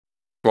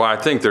Well, I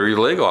think they're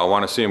illegal. I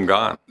want to see them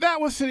gone.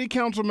 That was City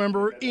Council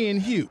member Ian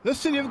Hugh. The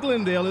city of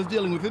Glendale is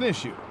dealing with an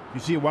issue.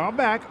 You see, a while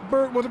back,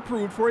 Bird was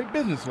approved for a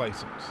business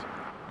license.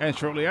 And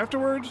shortly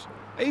afterwards,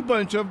 a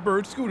bunch of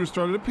Bird scooters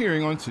started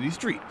appearing on city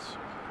streets.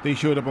 They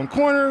showed up on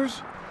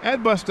corners,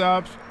 at bus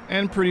stops,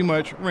 and pretty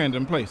much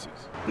random places.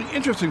 The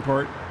interesting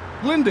part,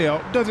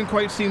 Glendale doesn't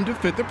quite seem to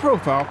fit the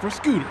profile for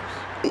scooters.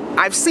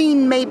 I've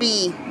seen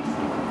maybe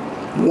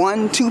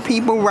 1-2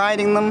 people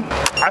riding them.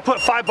 I put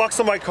 $5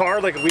 on my car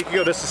like a week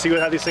ago just to see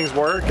how these things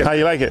work. How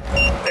you like it?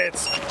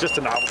 It's just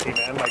a novelty,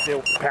 man. Like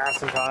they'll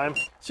pass in time.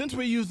 Since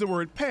we use the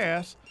word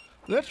pass,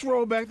 let's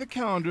roll back the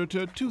calendar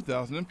to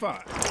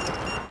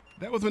 2005.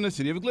 That was when the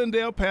city of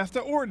Glendale passed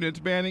an ordinance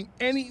banning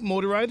any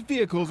motorized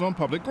vehicles on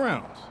public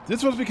grounds.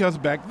 This was because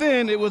back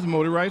then it was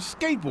motorized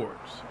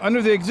skateboards.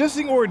 Under the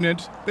existing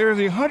ordinance, there is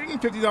a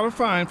 $150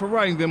 fine for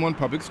riding them on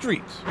public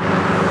streets,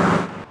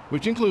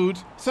 which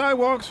includes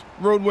sidewalks,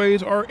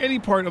 roadways, or any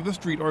part of the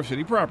street or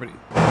city property.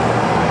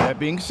 That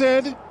being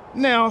said,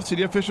 now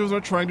city officials are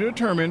trying to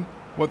determine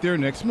what their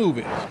next move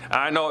is.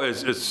 I know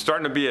it's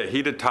starting to be a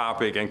heated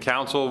topic, and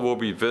council will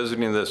be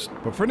visiting this.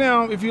 But for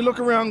now, if you look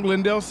around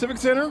Glendale Civic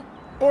Center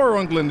or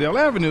on Glendale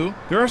Avenue,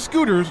 there are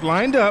scooters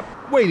lined up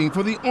waiting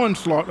for the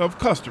onslaught of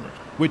customers,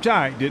 which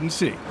I didn't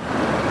see.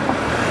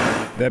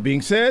 That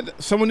being said,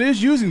 someone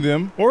is using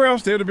them, or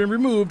else they would have been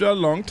removed a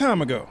long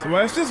time ago. So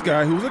I asked this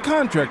guy who was a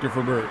contractor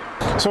for Bird.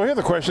 So here's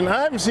the question.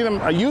 I haven't seen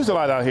them used a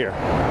lot out here.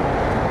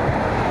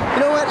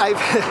 You know what?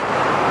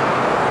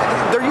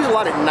 They're used a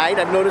lot at night,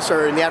 I've noticed,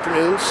 or in the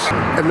afternoons.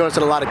 I've noticed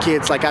that a lot of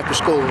kids, like after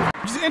school.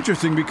 Which is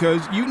interesting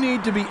because you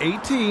need to be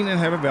 18 and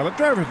have a valid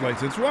driver's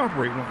license to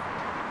operate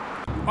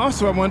one.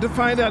 Also, I wanted to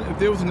find out if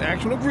there was an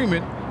actual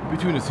agreement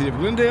between the city of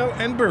Glendale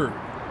and Bird.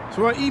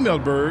 So I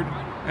emailed Bird,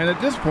 and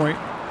at this point,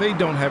 they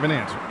don't have an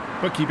answer.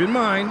 But keep in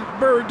mind,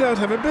 Bird does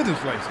have a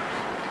business license.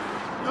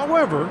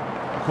 However,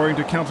 according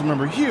to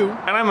Councilmember Hugh,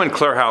 and I'm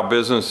unclear how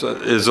business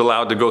is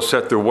allowed to go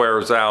set their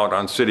wares out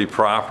on city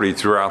property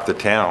throughout the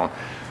town.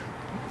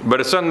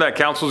 But it's something that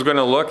council's going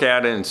to look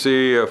at and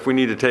see if we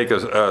need to take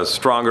a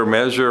stronger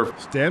measure.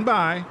 Stand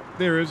by,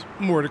 there is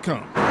more to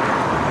come.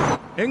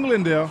 In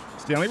Glendale,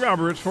 Stanley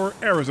Roberts for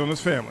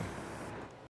Arizona's Family.